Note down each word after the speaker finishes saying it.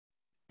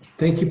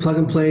Thank you, Plug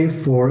and Play,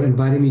 for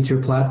inviting me to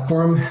your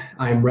platform.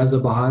 I'm Reza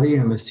Bahati.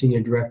 I'm a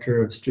Senior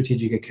Director of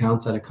Strategic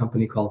Accounts at a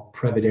company called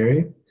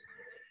Prevedere.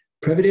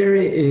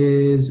 Prevedere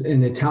is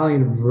an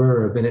Italian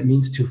verb, and it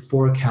means to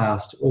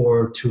forecast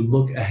or to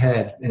look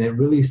ahead, and it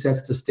really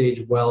sets the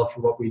stage well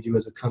for what we do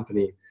as a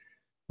company.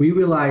 We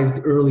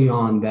realized early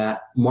on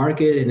that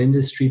market and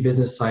industry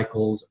business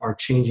cycles are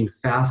changing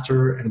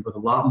faster and with a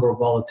lot more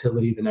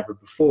volatility than ever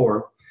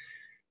before.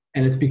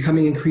 And it's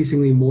becoming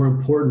increasingly more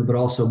important, but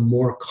also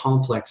more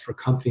complex for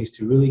companies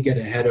to really get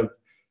ahead of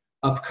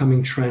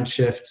upcoming trend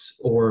shifts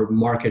or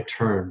market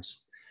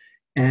turns.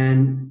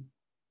 And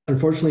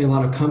unfortunately, a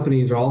lot of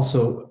companies are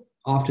also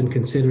often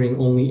considering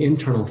only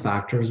internal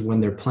factors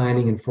when they're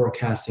planning and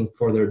forecasting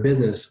for their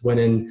business, when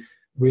in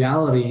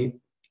reality,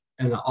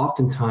 and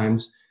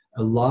oftentimes,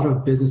 a lot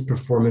of business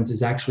performance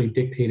is actually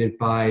dictated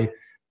by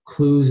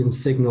clues and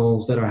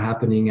signals that are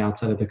happening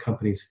outside of the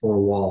company's four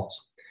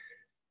walls.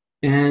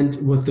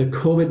 And with the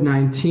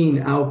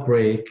COVID-19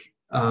 outbreak,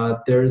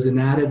 there is an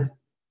added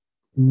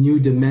new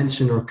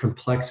dimension or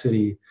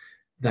complexity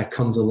that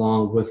comes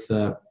along with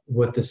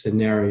the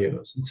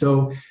scenarios. And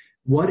so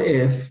what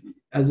if,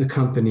 as a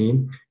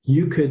company,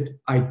 you could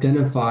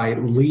identify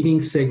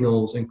leading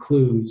signals and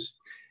clues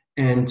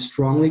and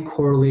strongly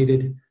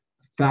correlated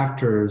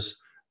factors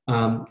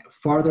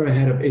farther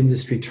ahead of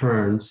industry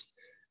turns?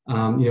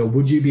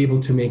 Would you be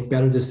able to make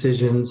better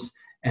decisions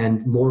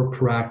and more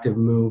proactive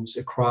moves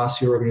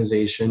across your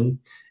organization,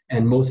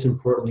 and most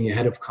importantly,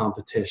 ahead of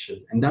competition?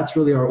 And that's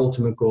really our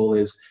ultimate goal,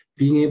 is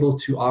being able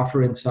to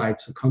offer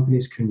insights so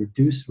companies can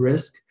reduce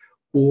risk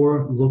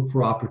or look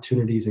for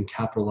opportunities and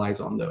capitalize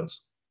on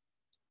those.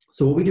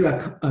 So what we do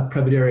at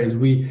Prevedere is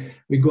we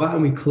go out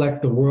and we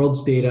collect the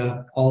world's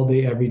data all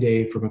day, every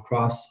day from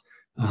across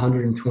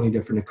 120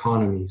 different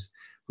economies.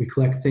 We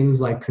collect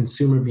things like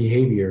consumer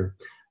behavior,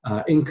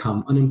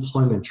 income,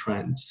 unemployment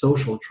trends,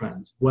 social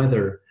trends,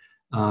 weather,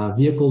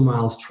 vehicle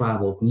miles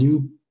traveled,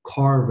 new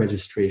car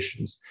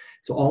registrations.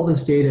 So all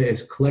this data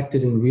is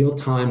collected in real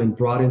time and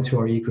brought into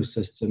our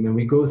ecosystem, and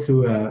we go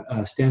through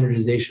a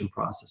standardization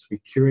process. We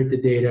curate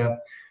the data,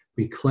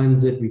 we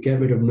cleanse it, we get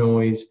rid of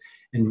noise,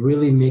 and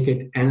really make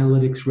it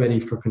analytics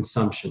ready for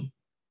consumption.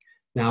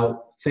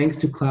 Now, thanks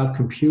to cloud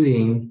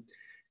computing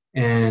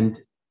and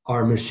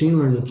our machine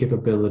learning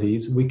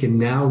capabilities, we can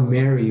now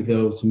marry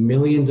those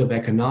millions of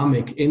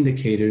economic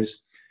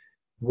indicators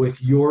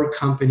with your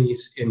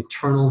company's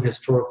internal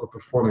historical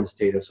performance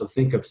data. So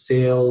think of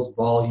sales,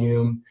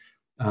 volume,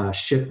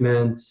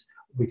 shipments.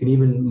 We can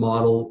even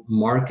model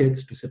markets,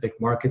 specific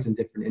markets in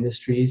different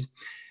industries.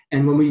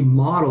 And when we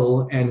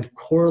model and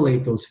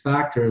correlate those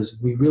factors,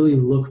 we really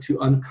look to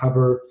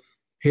uncover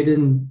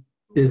hidden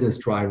business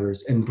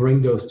drivers and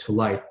bring those to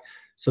light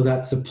so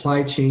that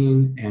supply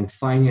chain and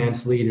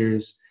finance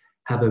leaders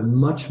have a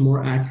much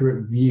more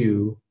accurate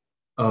view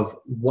of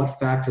what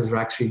factors are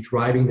actually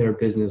driving their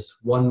business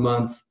 1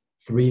 month,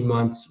 3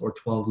 months, or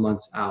 12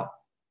 months out.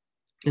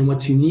 And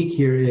what's unique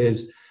here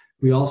is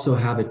we also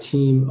have a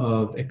team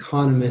of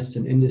economists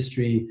and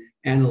industry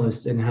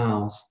analysts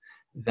in-house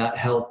that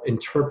help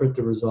interpret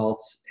the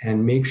results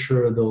and make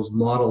sure those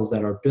models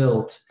that are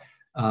built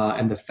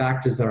and the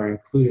factors that are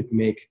included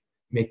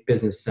make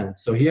business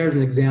sense. So here's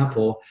an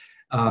example.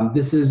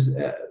 This is,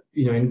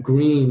 in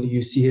green,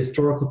 you see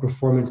historical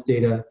performance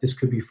data. This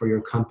could be for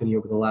your company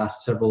over the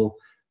last several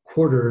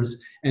quarters,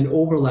 and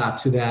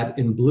overlap to that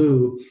in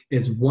blue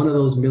is one of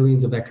those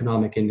millions of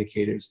economic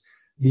indicators.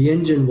 The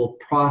engine will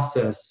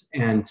process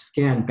and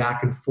scan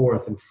back and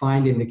forth and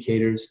find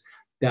indicators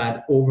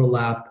that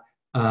overlap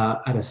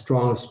at a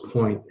strongest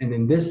point. And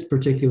in this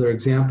particular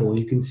example,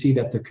 you can see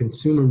that the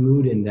consumer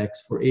mood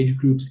index for age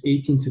groups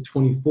 18 to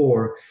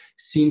 24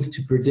 seems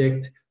to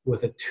predict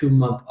with a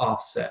 2-month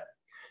offset.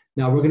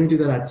 Now, we're going to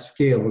do that at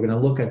scale. We're going to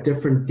look at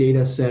different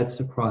data sets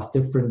across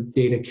different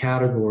data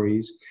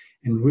categories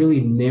and really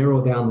narrow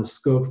down the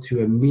scope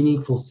to a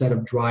meaningful set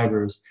of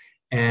drivers,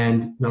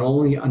 and not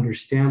only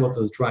understand what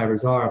those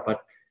drivers are,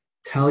 but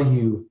tell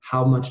you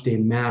how much they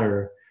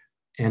matter,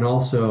 and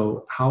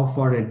also how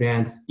far in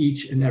advance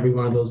each and every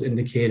one of those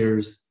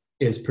indicators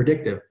is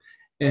predictive.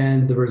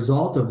 And the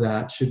result of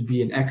that should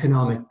be an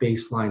economic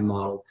baseline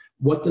model.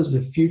 What does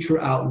the future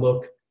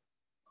outlook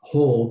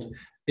hold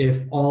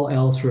if all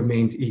else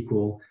remains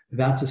equal?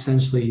 That's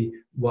essentially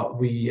what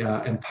we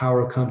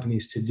empower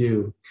companies to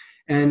do.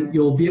 And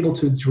you'll be able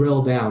to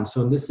drill down.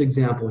 So in this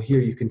example here,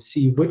 you can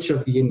see which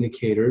of the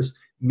indicators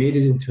made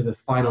it into the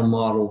final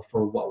model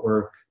for what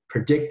we're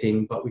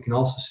predicting, but we can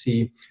also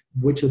see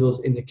which of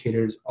those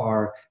indicators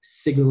are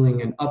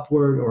signaling an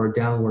upward or a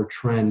downward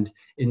trend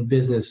in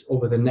business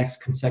over the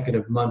next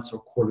consecutive months or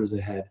quarters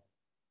ahead.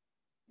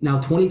 Now,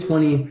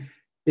 2020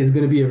 is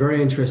going to be a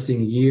very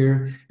interesting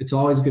year. It's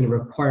always going to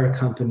require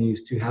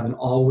companies to have an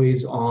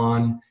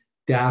always-on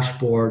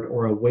dashboard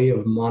or a way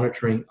of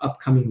monitoring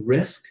upcoming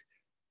risk,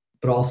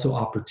 but also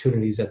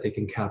opportunities that they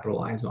can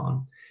capitalize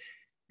on.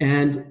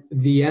 And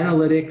the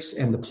analytics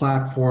and the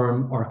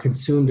platform are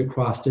consumed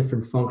across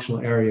different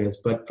functional areas,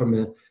 but from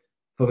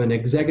an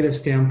executive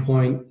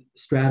standpoint,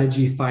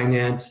 strategy,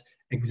 finance,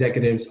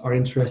 executives are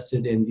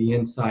interested in the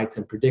insights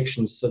and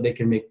predictions so they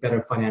can make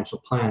better financial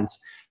plans.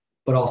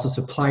 But also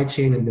supply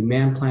chain and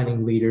demand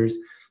planning leaders,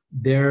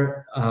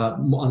 they're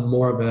on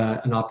more of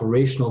an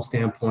operational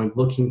standpoint,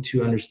 looking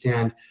to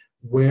understand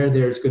where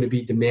there's going to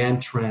be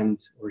demand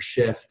trends or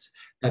shifts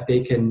that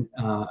they can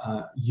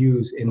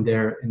use in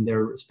their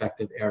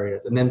respective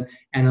areas. And then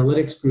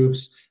analytics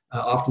groups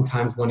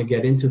oftentimes want to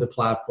get into the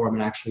platform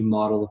and actually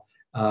model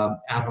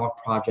ad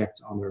hoc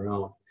projects on their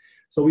own.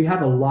 So we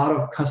have a lot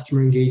of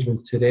customer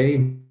engagements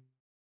today.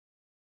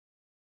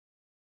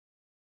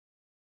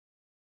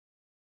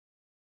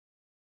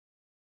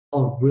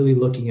 Really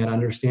looking at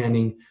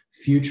understanding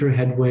future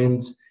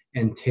headwinds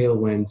and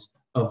tailwinds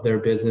of their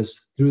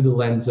business through the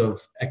lens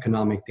of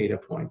economic data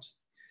points.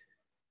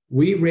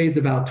 We raised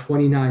about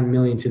 $29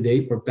 million to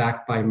date. We're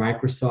backed by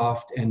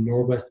Microsoft and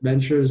Norwest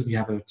Ventures. We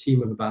have a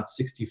team of about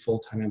 60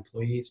 full-time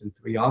employees in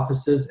 3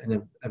 offices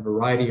and a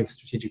variety of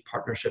strategic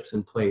partnerships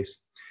in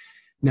place.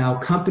 Now,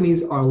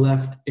 companies are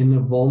left in a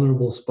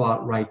vulnerable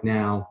spot right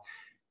now.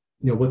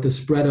 With the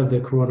spread of the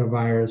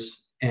coronavirus,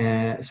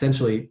 and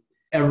essentially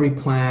every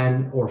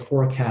plan or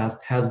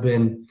forecast has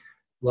been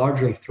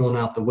largely thrown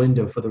out the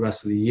window for the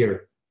rest of the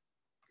year.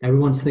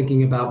 Everyone's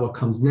thinking about what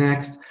comes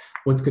next,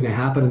 what's going to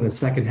happen in the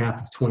second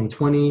half of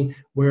 2020,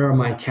 where are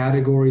my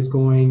categories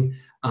going,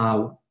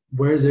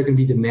 where is there going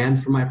to be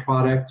demand for my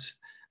product,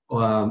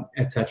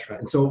 etc.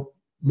 And so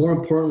more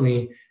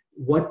importantly,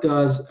 what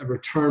does a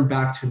return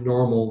back to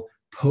normal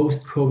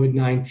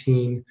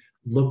post-COVID-19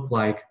 look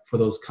like for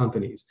those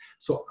companies?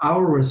 So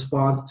our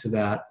response to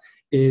that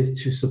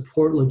is to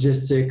support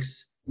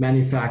logistics,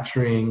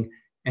 manufacturing,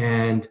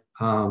 and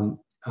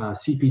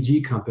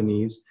CPG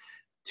companies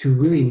to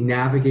really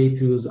navigate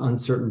through those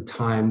uncertain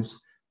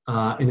times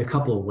in a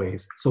couple of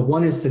ways. So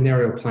one is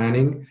scenario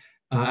planning.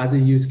 As a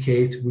use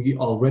case, we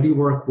already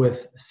work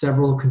with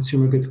several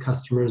consumer goods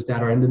customers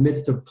that are in the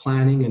midst of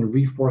planning and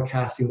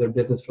reforecasting their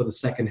business for the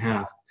second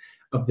half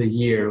of the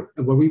year,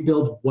 where we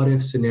build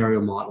what-if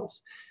scenario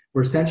models.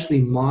 We're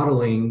essentially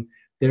modeling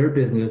their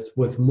business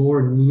with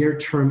more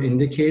near-term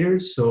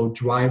indicators, so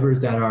drivers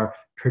that are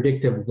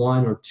predictive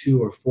 1 or 2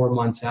 or 4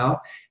 months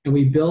out, and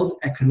we build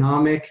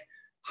economic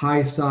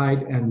high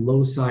side and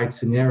low side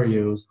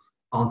scenarios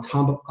on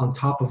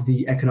top of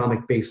the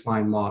economic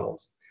baseline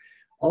models.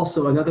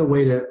 Also, another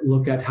way to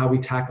look at how we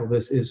tackle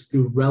this is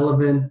through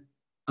relevant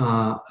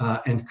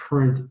and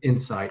current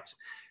insights.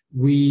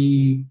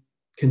 We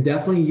can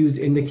definitely use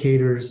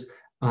indicators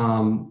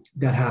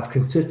that have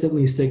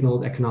consistently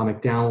signaled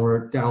economic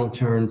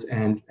downturns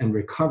and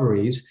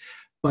recoveries,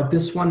 but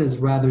this one is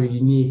rather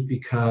unique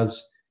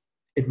because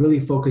it really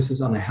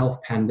focuses on a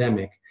health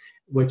pandemic,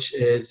 which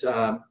is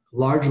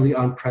largely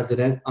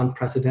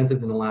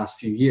unprecedented in the last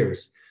few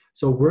years.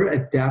 So we're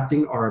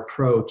adapting our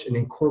approach and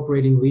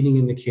incorporating leading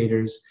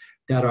indicators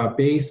that are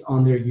based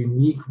on their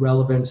unique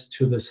relevance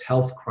to this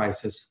health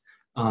crisis.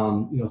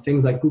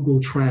 Things like Google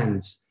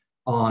Trends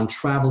on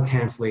travel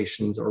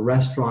cancellations or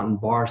restaurant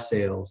and bar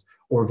sales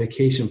or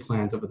vacation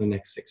plans over the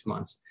next 6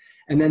 months.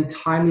 And then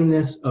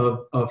timeliness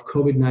of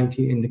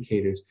COVID-19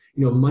 indicators.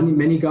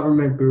 Many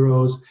government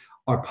bureaus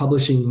are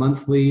publishing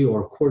monthly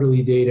or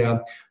quarterly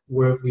data,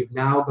 where we've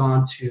now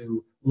gone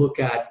to look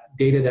at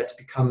data that's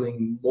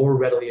becoming more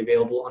readily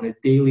available on a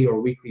daily or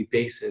weekly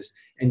basis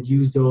and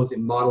use those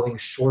in modeling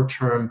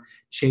short-term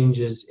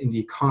changes in the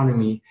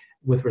economy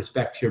with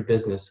respect to your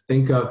business.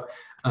 Think of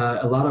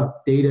a lot of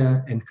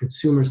data and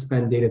consumer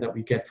spend data that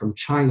we get from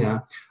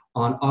China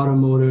on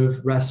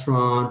automotive,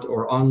 restaurant,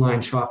 or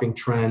online shopping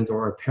trends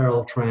or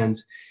apparel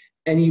trends.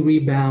 Any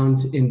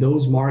rebound in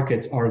those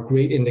markets are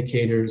great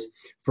indicators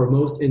for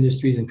most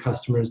industries and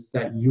customers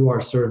that you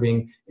are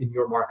serving in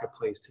your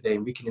marketplace today,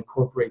 and we can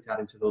incorporate that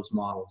into those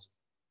models.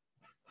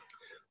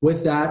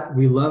 With that,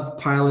 we love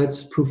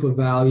pilots, proof of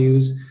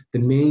values. The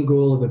main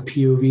goal of the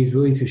POV is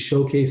really to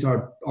showcase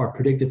our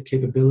predictive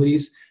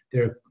capabilities.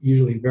 They're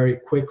usually very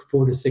quick,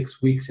 4 to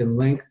 6 weeks in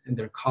length, and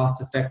they're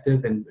cost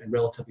effective and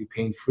relatively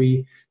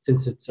pain-free,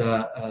 since it's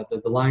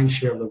the lion's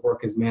share of the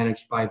work is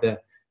managed by the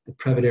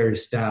Prevedere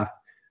staff.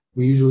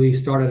 We usually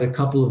start at a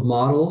couple of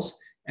models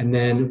and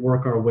then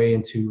work our way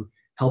into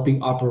helping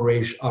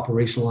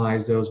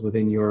operationalize those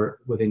within your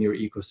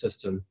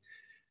ecosystem.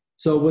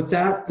 So with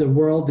that, the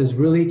world is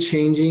really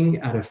changing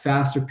at a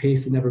faster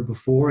pace than ever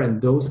before,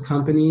 and those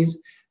companies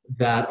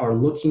that are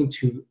looking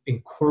to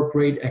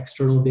incorporate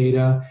external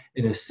data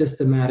in a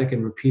systematic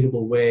and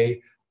repeatable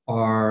way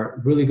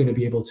are really going to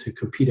be able to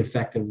compete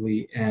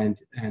effectively and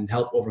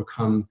help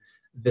overcome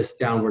this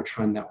downward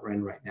trend that we're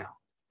in right now.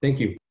 Thank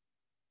you.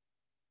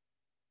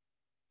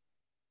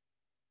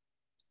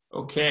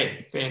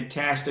 Okay,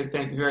 fantastic.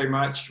 Thank you very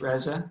much,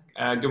 Reza.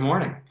 Good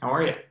morning. How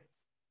are you?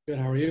 Good.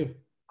 How are you?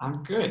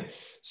 I'm good.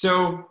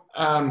 So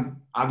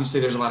obviously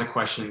there's a lot of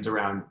questions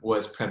around,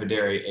 was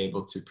Prevedere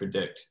able to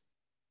predict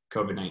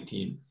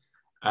COVID-19?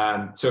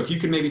 So if you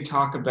could maybe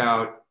talk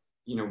about,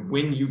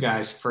 when you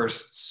guys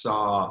first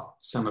saw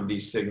some of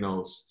these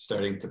signals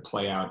starting to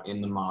play out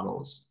in the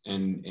models,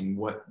 and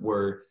what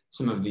were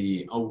some of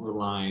the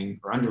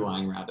underlying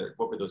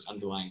what were those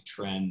underlying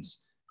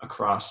trends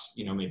across,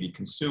 maybe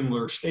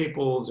consumer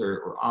staples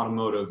or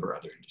automotive or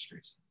other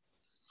industries?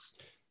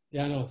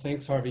 Yeah, no,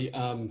 thanks, Harvey.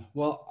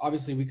 Well,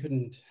 obviously, we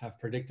couldn't have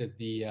predicted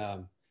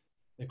the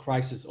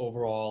crisis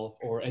overall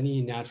or any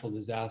natural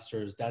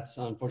disasters. That's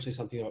unfortunately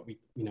something that we,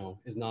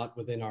 is not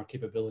within our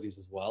capabilities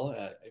as well.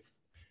 If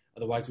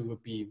otherwise, we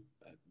would be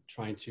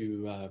trying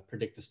to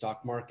predict the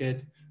stock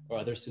market or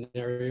other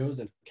scenarios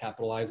and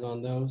capitalize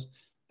on those.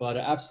 But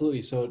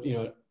absolutely,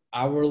 so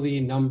hourly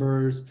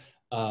numbers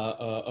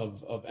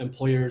of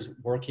employers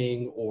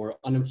working or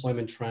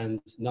unemployment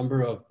trends,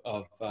 number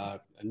of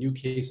new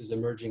cases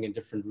emerging in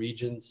different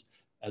regions,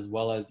 as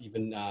well as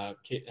even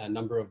a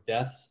number of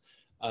deaths,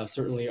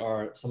 certainly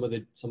are some of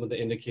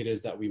the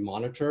indicators that we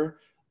monitor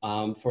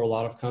for a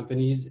lot of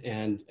companies,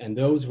 and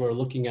those who are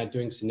looking at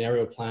doing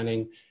scenario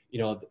planning.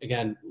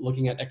 Again,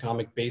 looking at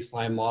economic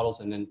baseline models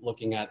and then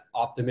looking at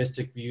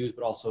optimistic views,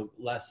 but also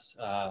less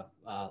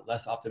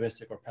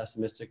optimistic or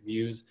pessimistic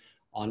views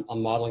on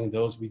modeling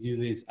those. We do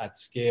these at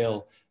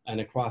scale and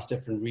across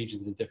different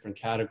regions and different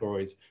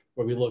categories,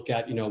 where we look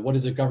at, what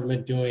is the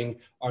government doing?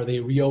 Are they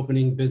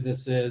reopening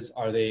businesses?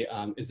 Are they,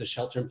 is the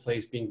shelter in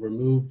place being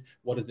removed?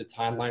 What is the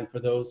timeline for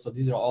those? So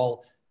these are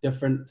all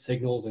different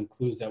signals and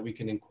clues that we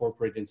can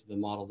incorporate into the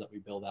models that we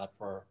build out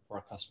for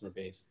our customer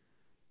base.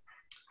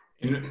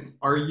 And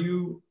are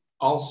you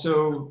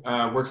also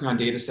working on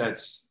data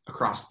sets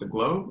across the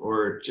globe,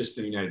 or just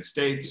in the United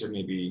States, or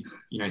maybe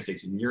United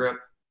States and Europe?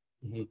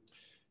 Mm-hmm.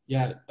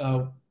 Yeah,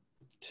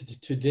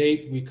 to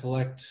date, we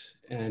collect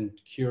and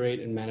curate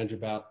and manage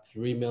about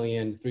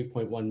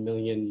 3.1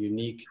 million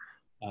unique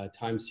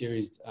time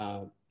series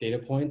data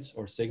points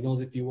or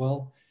signals, if you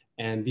will.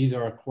 And these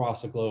are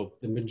across the globe.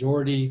 The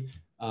majority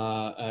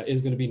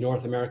is going to be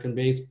North American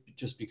based,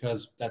 just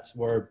because that's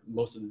where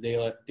most of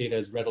the data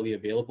is readily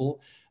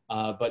available.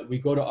 But we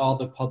go to all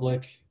the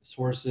public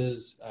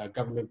sources,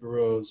 government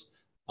bureaus,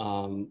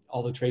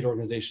 all the trade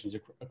organizations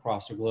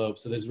across the globe.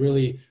 So there's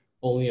really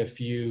only a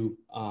few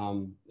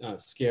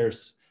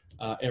scarce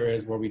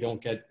areas where we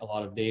don't get a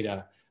lot of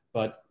data.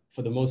 But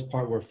for the most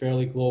part, we're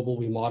fairly global.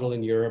 We model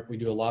in Europe. We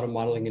do a lot of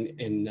modeling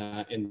in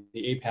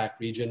the APAC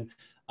region.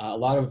 A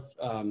lot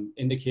of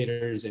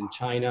indicators in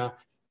China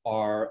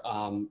are,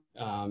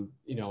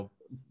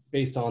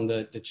 based on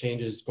the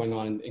changes going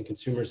on in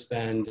consumer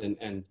spend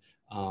and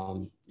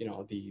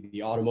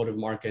the automotive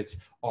markets,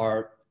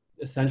 are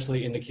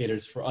essentially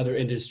indicators for other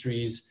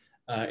industries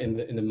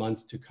in the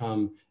months to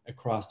come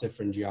across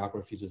different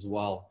geographies as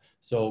well.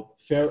 So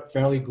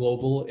fairly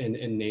global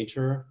in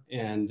nature,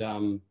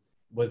 and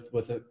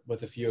with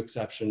a few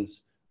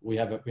exceptions, we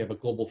have a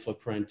global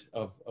footprint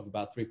of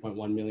about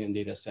 3.1 million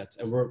data sets,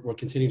 and we're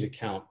continuing to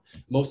count.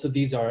 Most of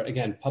these are,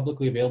 again,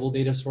 publicly available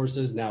data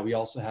sources. Now we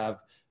also have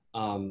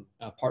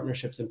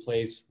partnerships in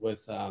place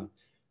with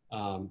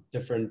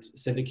different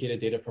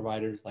syndicated data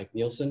providers like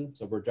Nielsen.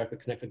 So we're directly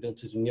connected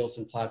to the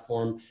Nielsen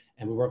platform,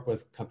 and we work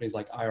with companies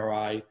like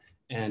IRI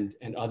and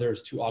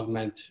others to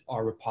augment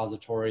our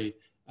repository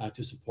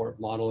to support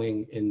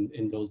modeling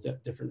in those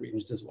different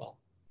regions as well.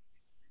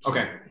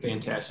 Okay,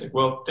 fantastic.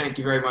 Well, thank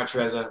you very much,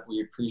 Reza.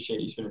 We appreciate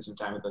you spending some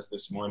time with us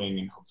this morning,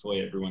 and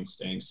hopefully everyone's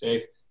staying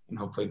safe, and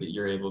hopefully that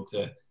you're able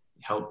to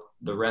help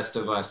the rest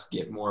of us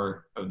get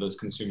more of those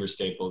consumer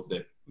staples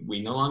that we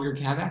no longer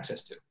have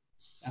access to.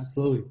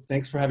 Absolutely.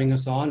 Thanks for having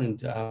us on,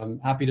 and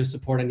happy to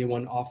support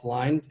anyone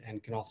offline,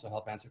 and can also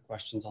help answer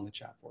questions on the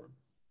chat forum.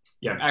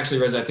 Yeah,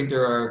 actually, Reza, I think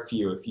there are a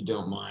few, if you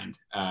don't mind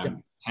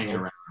hanging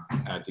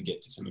around to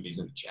get to some of these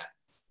in the chat.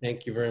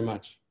 Thank you very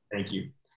much. Thank you.